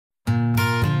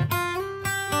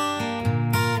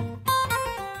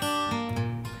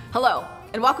Hello,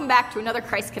 and welcome back to another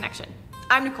Christ Connection.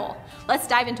 I'm Nicole. Let's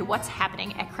dive into what's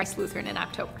happening at Christ Lutheran in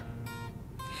October.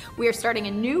 We are starting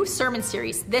a new sermon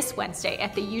series this Wednesday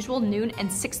at the usual noon and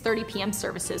 6:30 p.m.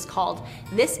 services called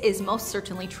This Is Most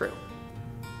Certainly True.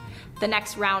 The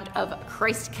next round of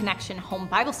Christ Connection home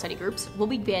Bible study groups will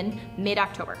begin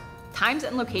mid-October. Times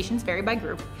and locations vary by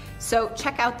group, so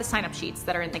check out the sign-up sheets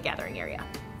that are in the gathering area.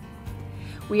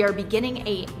 We are beginning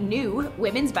a new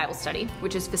women's Bible study,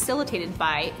 which is facilitated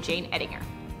by Jane Ettinger.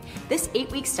 This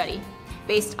 8-week study,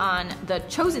 based on the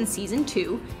Chosen Season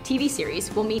 2 TV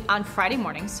series, will meet on Friday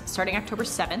mornings starting October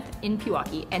 7th in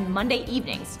Pewaukee and Monday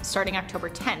evenings starting October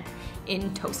 10th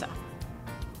in Tosa.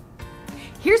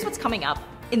 Here's what's coming up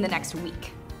in the next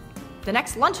week. The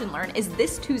next Lunch and Learn is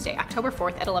this Tuesday, October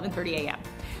 4th at 11:30 a.m.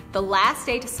 The last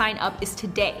day to sign up is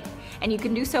today, and you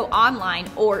can do so online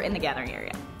or in the gathering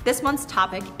area. This month's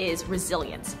topic is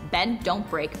Resilience, Bend, Don't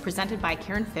Break, presented by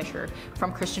Karen Fisher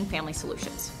from Christian Family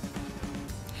Solutions.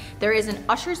 There is an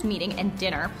ushers meeting and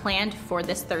dinner planned for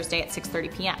this Thursday at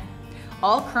 6:30 p.m.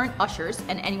 All current ushers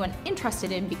and anyone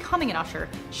interested in becoming an usher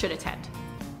should attend.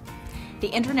 The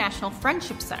International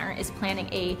Friendship Center is planning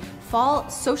a fall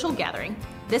social gathering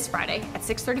this Friday at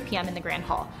 6:30 p.m. in the Grand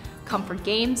Hall. Come for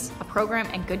games, a program,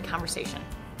 and good conversation.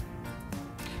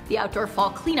 The Outdoor Fall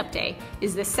Cleanup Day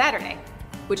is this Saturday,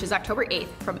 which is October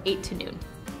 8th from 8 to noon.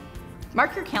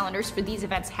 Mark your calendars for these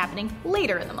events happening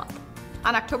later in the month.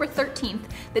 On October 13th,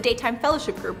 the Daytime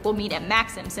Fellowship Group will meet at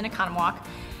Maxim's in Oconomowoc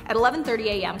at 11:30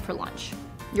 a.m. for lunch.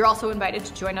 You're also invited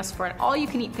to join us for an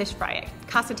all-you-can-eat Fish Friday,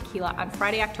 Casa Tequila, on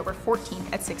Friday, October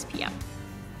 14th at 6 p.m.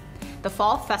 The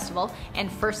Fall Festival and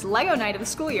first LEGO night of the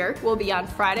school year will be on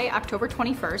Friday, October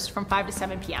 21st from 5 to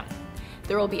 7 p.m.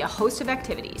 There will be a host of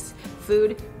activities,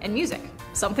 food, and music,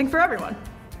 something for everyone.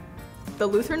 The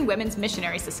Lutheran Women's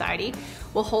Missionary Society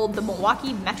will hold the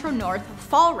Milwaukee Metro North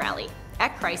Fall Rally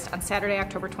at Christ on Saturday,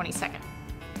 October 22nd.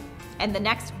 And the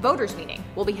next voters meeting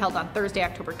will be held on Thursday,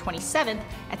 October 27th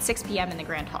at 6 p.m. in the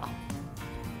Grand Hall.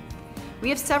 We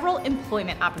have several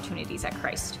employment opportunities at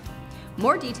Christ.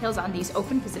 More details on these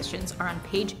open positions are on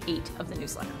page 8 of the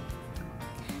newsletter.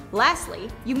 Lastly,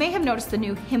 you may have noticed the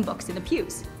new hymn books in the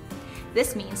pews.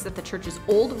 This means that the church's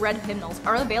old red hymnals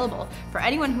are available for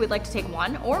anyone who would like to take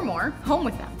one or more home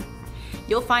with them.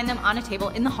 You'll find them on a table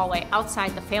in the hallway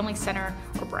outside the Family Center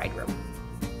or Bride Room.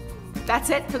 That's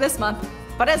it for this month,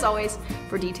 but as always,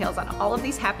 for details on all of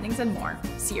these happenings and more,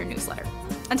 see your newsletter.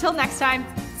 Until next time,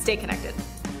 stay connected.